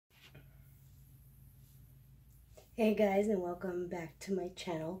Hey guys, and welcome back to my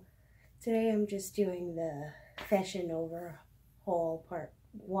channel. Today I'm just doing the Fashion Nova haul part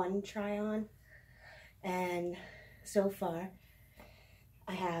 1 try on, and so far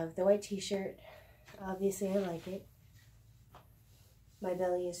I have the white t-shirt. Obviously I like it. My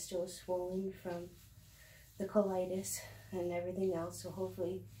belly is still swollen from the colitis and everything else, so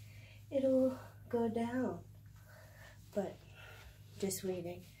hopefully it'll go down, but just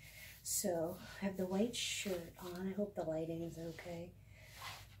waiting. So I have the white shirt on. I hope the lighting is okay.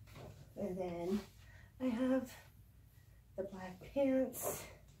 And then I have the black pants.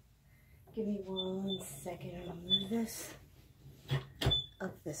 Give me 1 second. I'll move this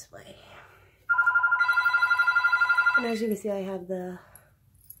up this way. And as you can see, I have the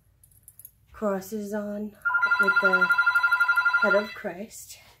crosses on with the head of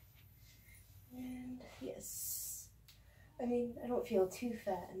Christ. And yes. I mean, I don't feel too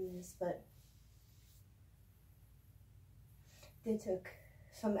fat in this, but they took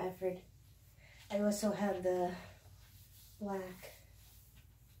some effort. I also have the black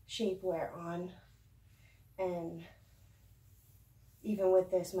shapewear on, and even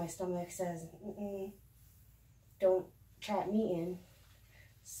with this, my stomach says, don't trap me in.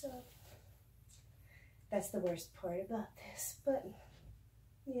 So that's the worst part about this, but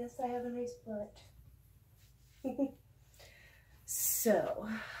yes, I have a nice butt. So,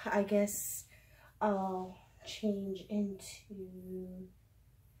 I guess I'll change into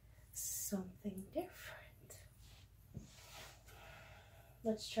something different.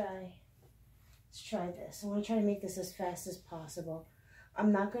 Let's try this. I want to try to make this as fast as possible.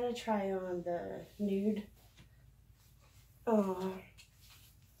 I'm not going to try on the nude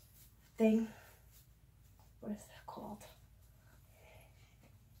thing. What is that called?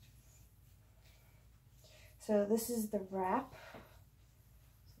 So this is the wrap.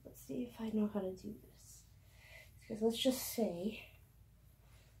 Let's see if I know how to do this. Because let's just say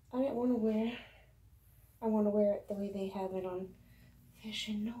I want to wear it the way they have it on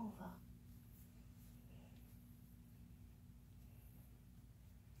Fashion Nova.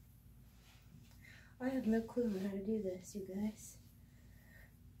 I have no clue on how to do this, you guys.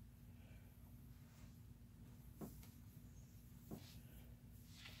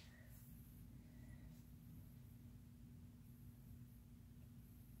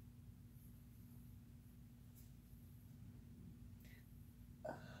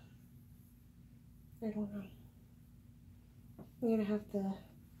 I don't know. I'm gonna have to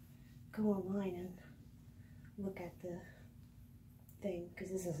go online and look at the thing,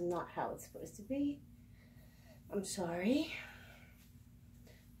 because this is not how it's supposed to be. I'm sorry.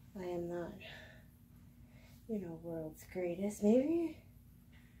 I am not, world's greatest. Maybe?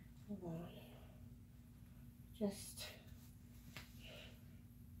 Hold on. Just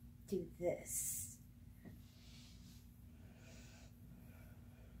do this.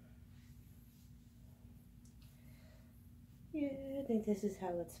 Yeah, I think this is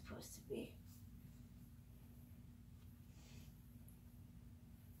how it's supposed to be.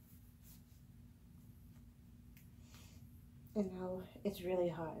 And now it's really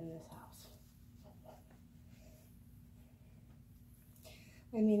hot in this house.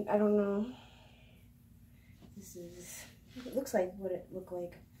 I mean, I don't know. It looks like what it looked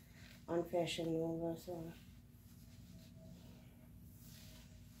like on Fashion Nova, so.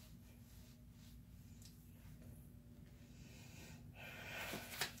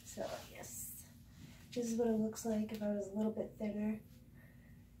 So, yes. This is what it looks like if I was a little bit thinner.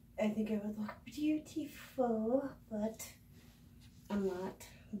 I think it would look beautiful, but I'm not.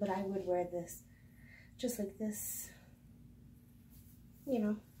 But I would wear this just like this,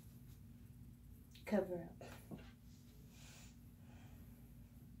 cover up.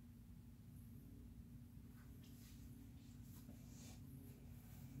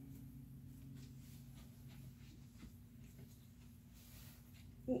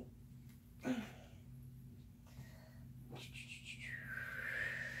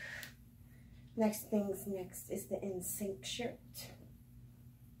 Next is the NSYNC shirt.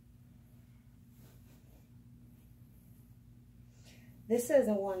 This is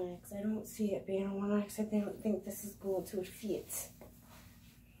a 1X. I don't see it being a 1X. I don't think this is going to fit.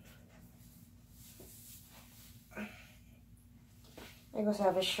 I also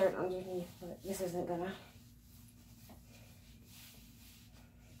have a shirt underneath, but this isn't gonna.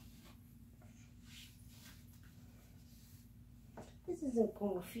 This isn't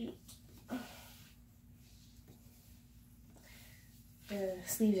gonna fit. The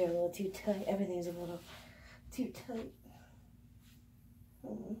sleeves are a little too tight. Everything's a little too tight.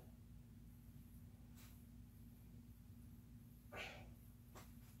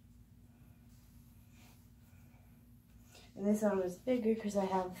 And this arm is bigger because I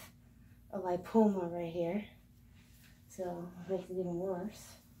have a lipoma right here. So it makes it even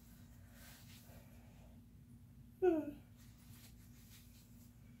worse.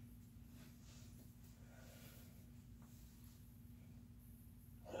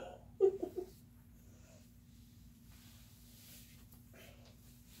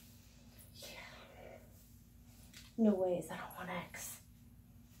 No ways, I don't want X.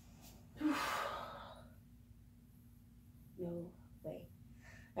 No way.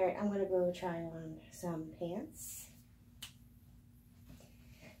 Alright, I'm gonna go try on some pants.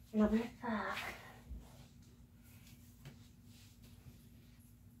 And I'll be right back.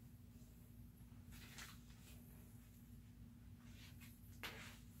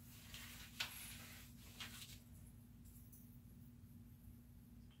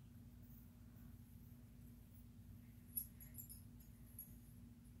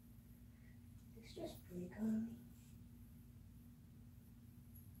 It's just break on me.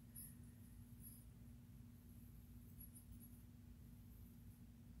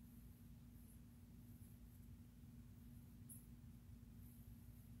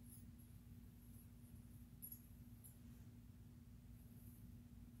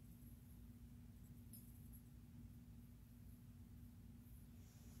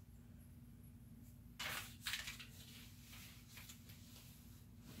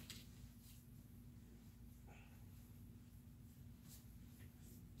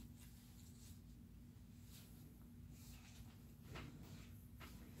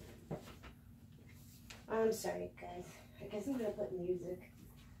 I'm sorry, guys. I guess I'm gonna put music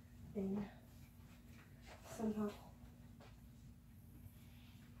in somehow.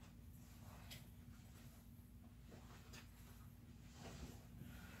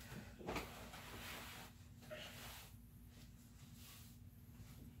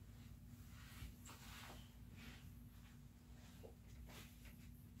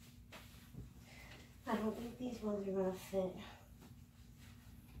 I don't think these ones are gonna fit.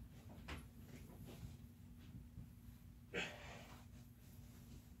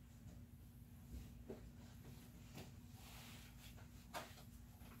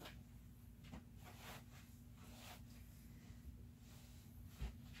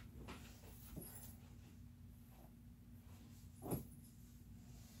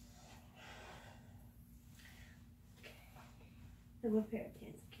 The one pair of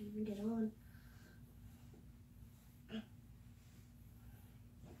pants I can't even get on.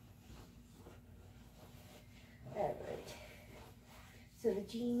 Alright. So the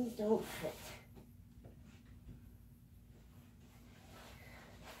jeans don't fit.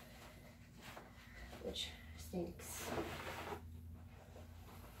 Which stinks.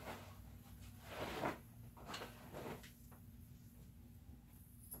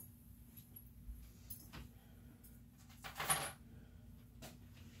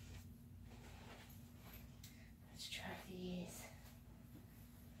 Let's try these.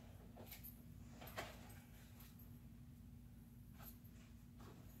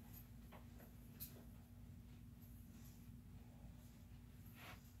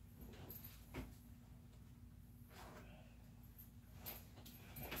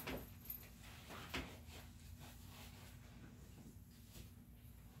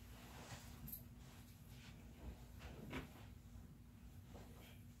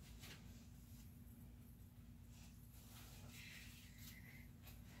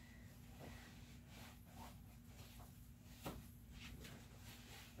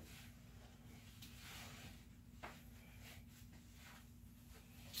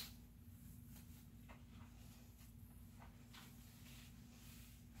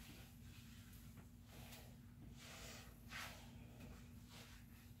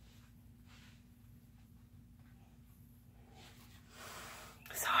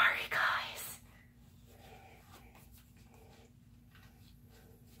 Sorry, guys.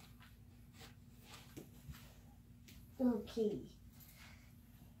 Okay.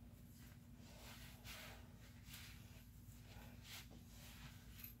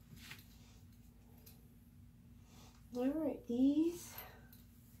 Alright, these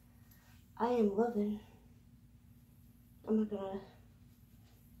I am loving. I'm not gonna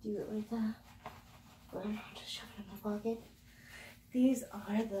do it like that, but I'll just shove it in my pocket. These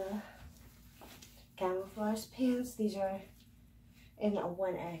are the camouflage pants. These are in a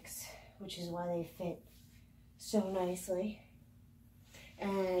 1X, which is why they fit so nicely.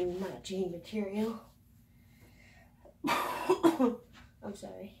 And not jean material. I'm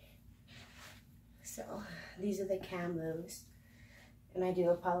sorry. So, these are the camos. And I do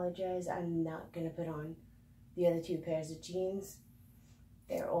apologize, I'm not going to put on the other two pairs of jeans.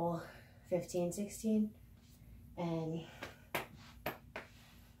 They're all 15, 16. And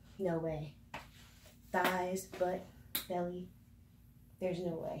No way. Thighs, butt, belly, there's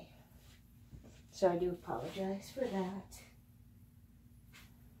no way. So I do apologize for that.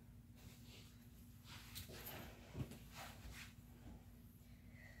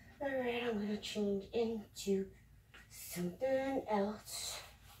 Alright, I'm going to change into something else.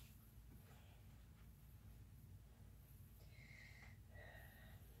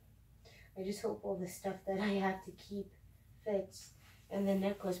 I just hope all the stuff that I have to keep fits. And the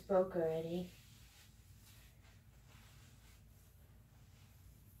necklace broke already.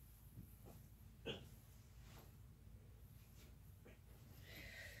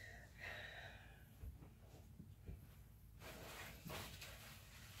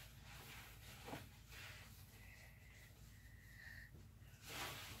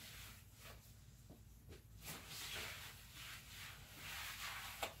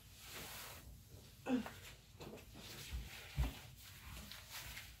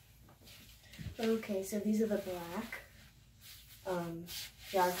 Okay, so these are the black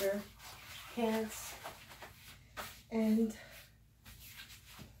jogger pants, and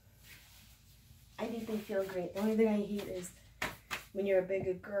I think they feel great. The only thing I hate is when you're a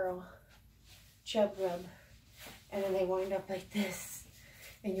bigger girl, chub rub, and then they wind up like this,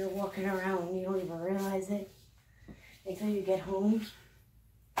 and you're walking around and you don't even realize it until you get home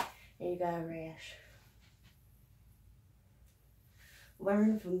and you got a rash.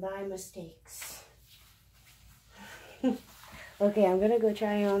 Learn from thy mistakes. Okay, I'm gonna go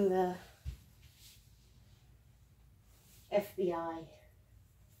try on the FBI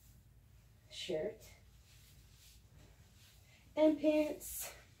shirt and pants.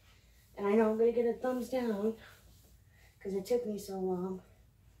 And I know I'm gonna get a thumbs down because it took me so long,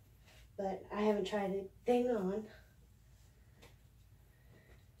 but I haven't tried the thing on.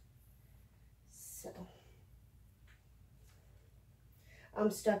 So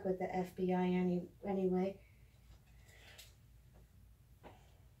I'm stuck with the FBI anyway.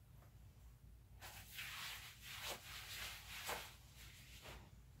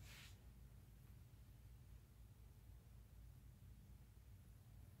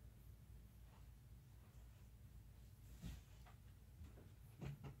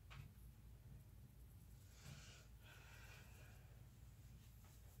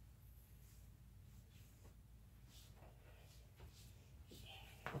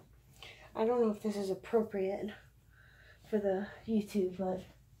 I don't know if this is appropriate for the YouTube, but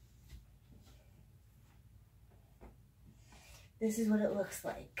this is what it looks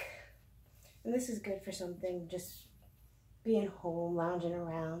like. And this is good for something, just being home, lounging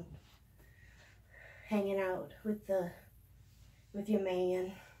around, hanging out with your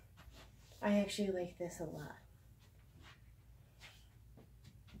man. I actually like this a lot.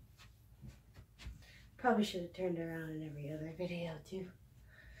 Probably should have turned around in every other video too.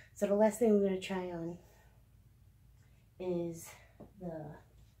 So the last thing I'm going to try on is the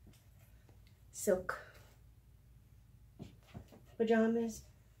silk pajamas.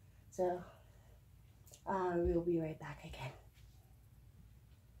 So we'll be right back again.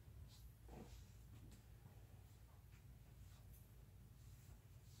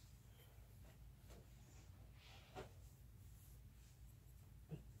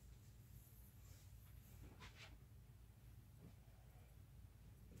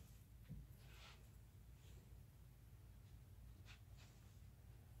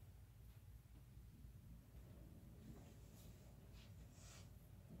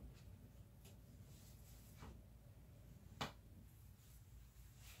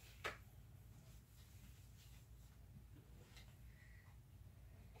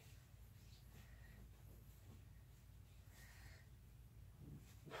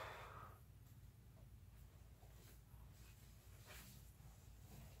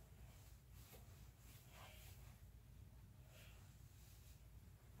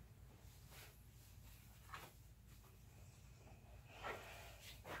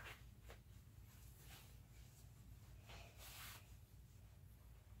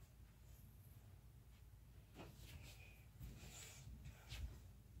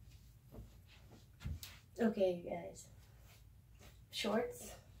 Okay, guys,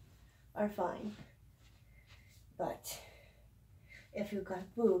 shorts are fine, but if you've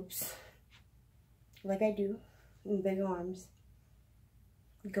got boobs, like I do, and big arms,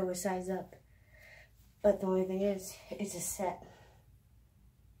 go a size up. But the only thing is, it's a set,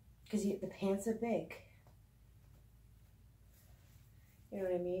 because the pants are big. You know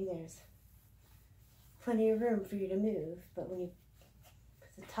what I mean? There's plenty of room for you to move, but when you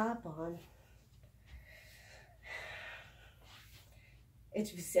put the top on,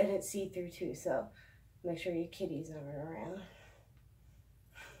 it's see-through too, so make sure your kitties aren't around.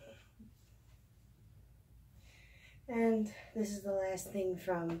 And this is the last thing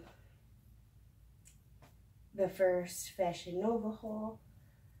from the first Fashion Nova haul.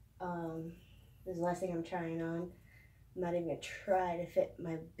 This is the last thing I'm trying on. I'm not even gonna try to fit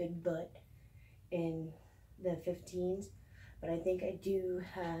my big butt in the 15s, but I think I do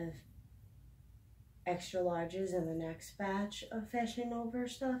have extra larges in the next batch of Fashion Nova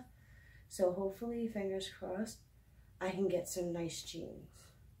stuff. So hopefully, fingers crossed, I can get some nice jeans.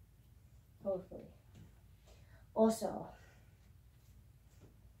 Hopefully. Also,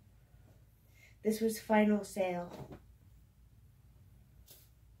 this was final sale.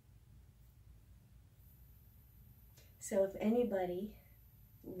 So if anybody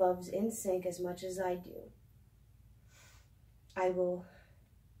loves NSYNC as much as I do, I will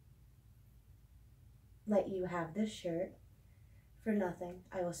let you have this shirt for nothing.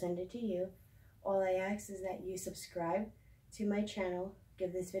 I will send it to you. All I ask is that you subscribe to my channel,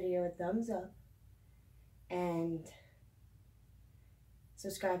 give this video a thumbs up, and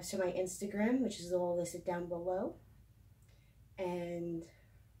subscribe to my Instagram, which is all listed down below. And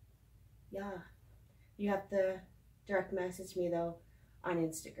yeah, you have to direct message me though on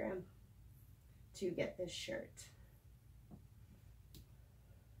Instagram to get this shirt.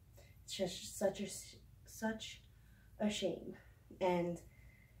 It's just such a shame. And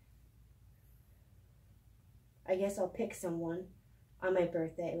I guess I'll pick someone on my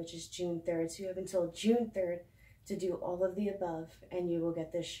birthday, which is June 3rd. So you have until June 3rd to do all of the above and you will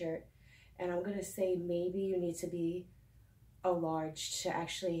get this shirt. And I'm gonna say maybe you need to be a large to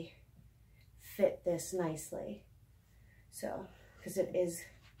actually fit this nicely. So, because it is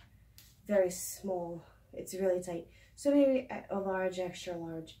very small, it's really tight. So maybe a large, extra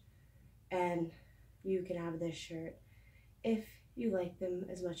large, and you can have this shirt if you like them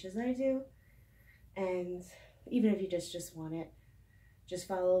as much as I do. And even if you just want it, just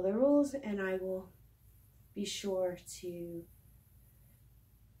follow the rules and I will be sure to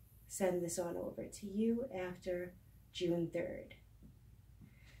send this on over to you after June 3rd.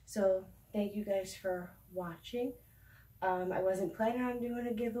 So thank you guys for watching. I wasn't planning on doing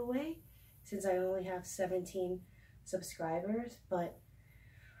a giveaway since I only have 17 subscribers, but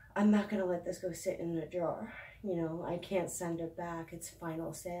I'm not gonna let this go sit in the drawer. You know, I can't send it back, it's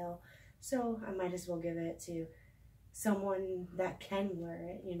final sale. So I might as well give it to someone that can wear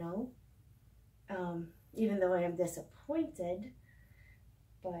it, you know? Even though I am disappointed,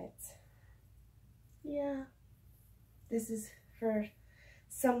 but yeah, this is for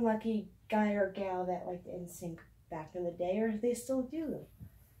some lucky guy or gal that liked NSYNC back in the day, or they still do.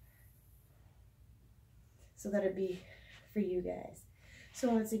 So that'd be for you guys. So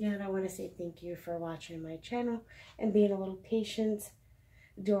once again, I want to say thank you for watching my channel and being a little patient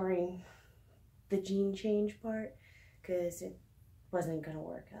during the jean change part, because it wasn't going to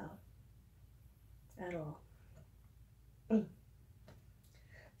work out at all.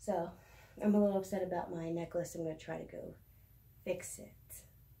 So I'm a little upset about my necklace. I'm going to try to go fix it.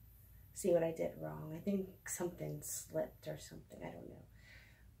 See what I did wrong. I think something slipped or something. I don't know.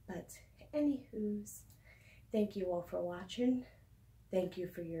 But anywho's, thank you all for watching. Thank you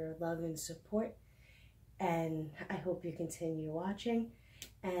for your love and support. And I hope you continue watching.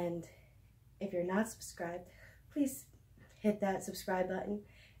 And if you're not subscribed, please hit that subscribe button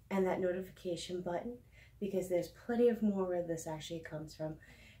and that notification button, because there's plenty of more where this actually comes from.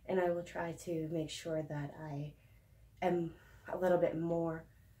 And I will try to make sure that I am a little bit more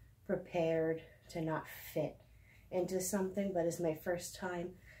prepared to not fit into something, but it's my first time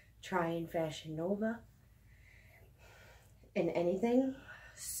trying Fashion Nova in anything,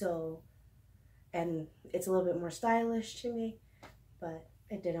 so, and it's a little bit more stylish to me, but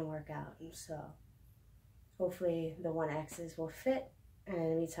it didn't work out. And so hopefully the 1X's will fit, and in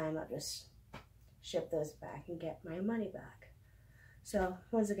the meantime I'll just ship those back and get my money back. So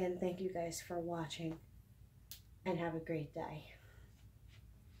once again, thank you guys for watching and have a great day.